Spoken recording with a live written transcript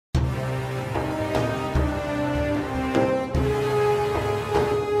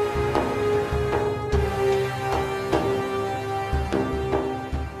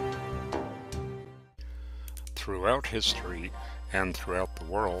Throughout history and throughout the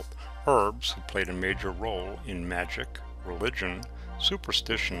world, herbs have played a major role in magic, religion,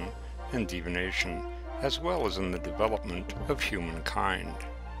 superstition, and divination, as well as in the development of humankind.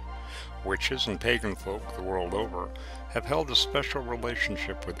 Witches and pagan folk the world over have held a special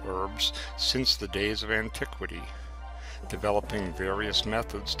relationship with herbs since the days of antiquity, developing various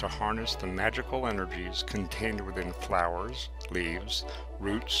methods to harness the magical energies contained within flowers, leaves,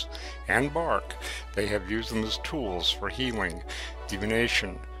 roots, and bark. They have used them as tools for healing,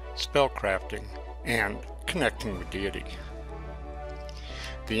 divination, spellcrafting, and connecting with deity.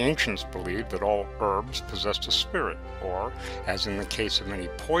 The ancients believed that all herbs possessed a spirit, or, as in the case of many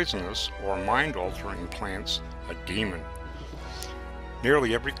poisonous or mind-altering plants, a demon.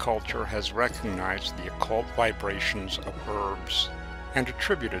 Nearly every culture has recognized the occult vibrations of herbs and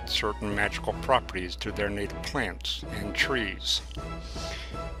attributed certain magical properties to their native plants and trees.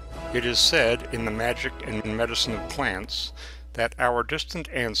 It is said in the magic and medicine of plants that our distant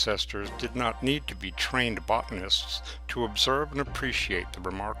ancestors did not need to be trained botanists to observe and appreciate the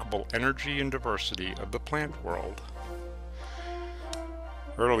remarkable energy and diversity of the plant world.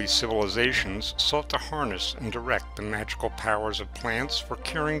 Early civilizations sought to harness and direct the magical powers of plants for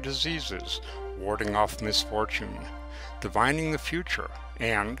curing diseases, warding off misfortune, divining the future,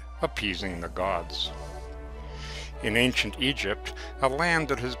 and appeasing the gods. In ancient Egypt, a land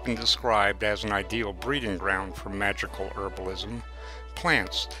that has been described as an ideal breeding ground for magical herbalism,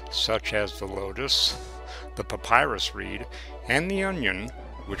 plants such as the lotus, the papyrus reed, and the onion,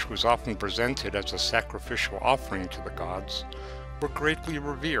 which was often presented as a sacrificial offering to the gods, were greatly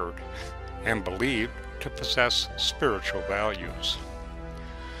revered and believed to possess spiritual values.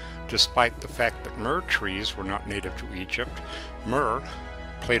 Despite the fact that myrrh trees were not native to Egypt, myrrh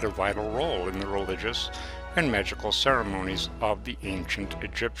played a vital role in the religious and magical ceremonies of the ancient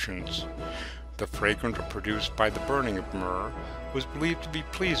Egyptians. The fragrance produced by the burning of myrrh was believed to be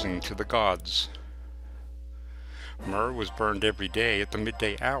pleasing to the gods. Myrrh was burned every day at the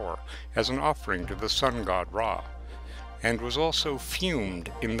midday hour as an offering to the sun god Ra, and was also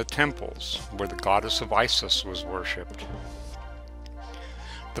fumed in the temples where the goddess of Isis was worshipped.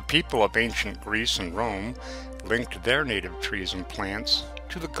 The people of ancient Greece and Rome linked their native trees and plants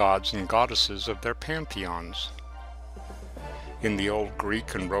to the gods and goddesses of their pantheons. In the old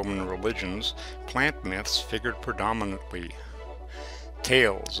Greek and Roman religions, plant myths figured predominantly.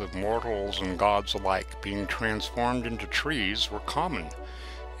 Tales of mortals and gods alike being transformed into trees were common,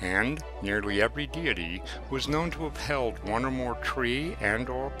 and nearly every deity was known to have held one or more tree and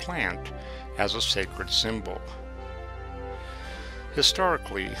or plant as a sacred symbol.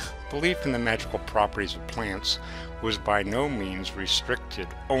 Historically, belief in the magical properties of plants was by no means restricted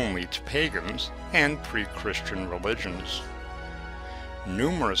only to pagans and pre-Christian religions.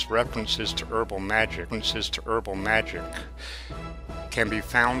 Numerous references to herbal magic can be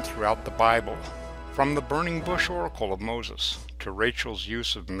found throughout the Bible, from the burning bush oracle of Moses to Rachel's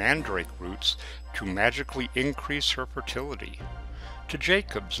use of mandrake roots to magically increase her fertility, to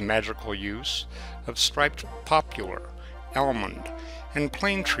Jacob's magical use of striped poplar, almond, and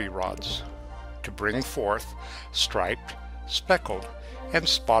plane tree rods to bring forth striped, speckled, and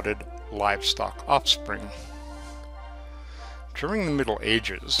spotted livestock offspring. During the Middle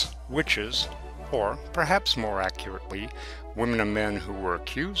Ages, witches, or perhaps more accurately, women and men who were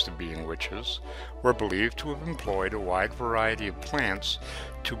accused of being witches, were believed to have employed a wide variety of plants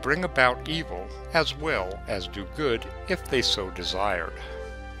to bring about evil as well as do good if they so desired.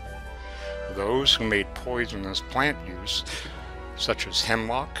 Those who made poisonous plant use, such as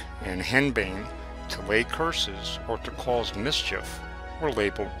hemlock and henbane, to lay curses or to cause mischief, were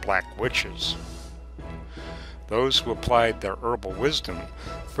labeled black witches. Those who applied their herbal wisdom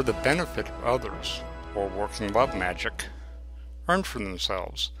for the benefit of others, or working love magic, earned for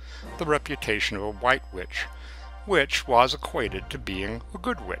themselves the reputation of a white witch, which was equated to being a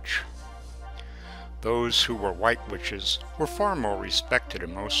good witch. Those who were white witches were far more respected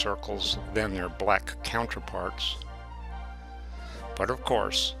in most circles than their black counterparts. But of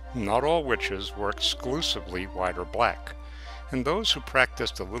course, not all witches were exclusively white or black, and those who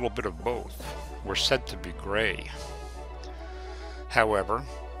practiced a little bit of both were said to be gray. However,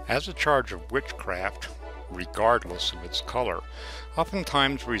 as a charge of witchcraft, regardless of its color,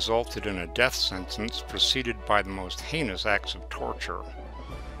 oftentimes resulted in a death sentence preceded by the most heinous acts of torture,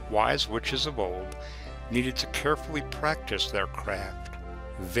 wise witches of old needed to carefully practice their craft,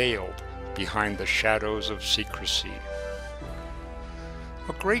 veiled behind the shadows of secrecy.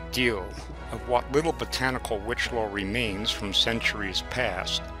 A great deal of what little botanical witch lore remains from centuries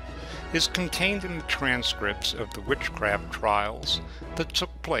past is contained in the transcripts of the witchcraft trials that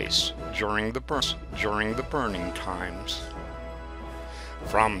took place during the burning times.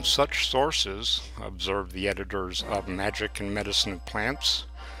 From such sources, observe the editors of Magic and Medicine of Plants,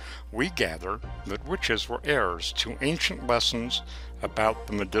 we gather that witches were heirs to ancient lessons about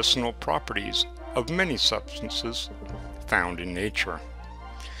the medicinal properties of many substances found in nature.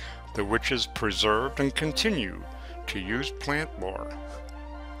 The witches preserved and continued to use plant lore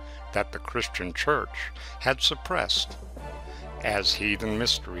that the Christian Church had suppressed as heathen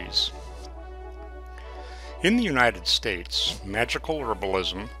mysteries. In the United States, magical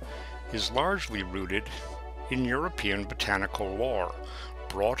herbalism is largely rooted in European botanical lore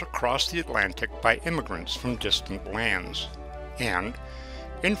brought across the Atlantic by immigrants from distant lands, and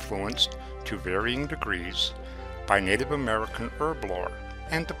influenced to varying degrees by Native American herb lore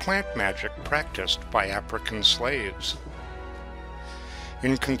and the plant magic practiced by African slaves.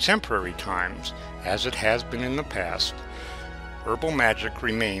 In contemporary times, as it has been in the past, herbal magic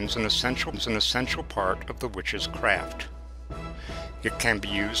remains an essential part of the witch's craft. It can be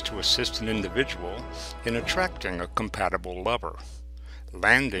used to assist an individual in attracting a compatible lover,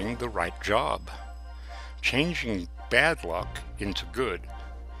 landing the right job, changing bad luck into good,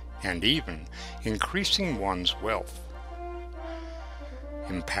 and even increasing one's wealth.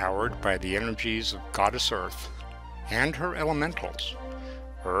 Empowered by the energies of Goddess Earth and her elementals,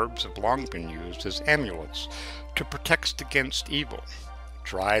 herbs have long been used as amulets to protect against evil,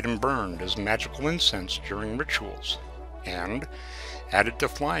 dried and burned as magical incense during rituals, and added to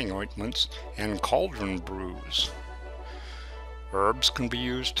flying ointments and cauldron brews. Herbs can be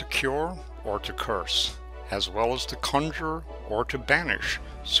used to cure or to curse, as well as to conjure or to banish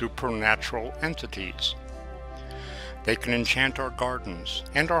supernatural entities. They can enchant our gardens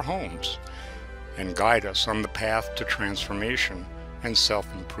and our homes, and guide us on the path to transformation and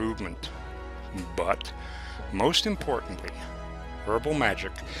self-improvement. But, most importantly, herbal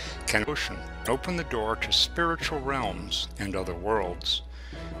magic can open the door to spiritual realms and other worlds,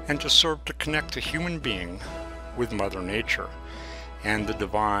 and to serve to connect a human being with Mother Nature and the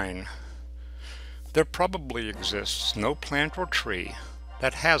divine. There probably exists no plant or tree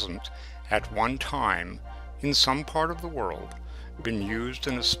that hasn't, at one time, in some part of the world, been used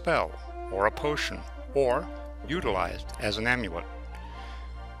in a spell or a potion, or utilized as an amulet.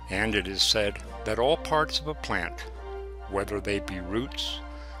 And it is said that all parts of a plant, whether they be roots,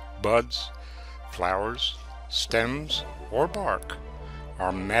 buds, flowers, stems, or bark,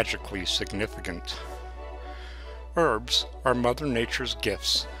 are magically significant. Herbs are Mother Nature's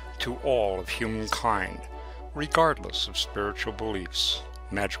gifts to all of humankind, regardless of spiritual beliefs,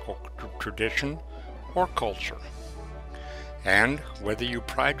 magical tradition, or culture. And whether you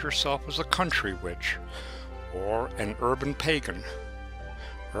pride yourself as a country witch or an urban pagan,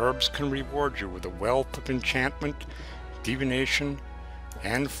 herbs can reward you with a wealth of enchantment, divination,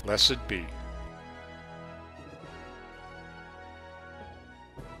 and blessed be.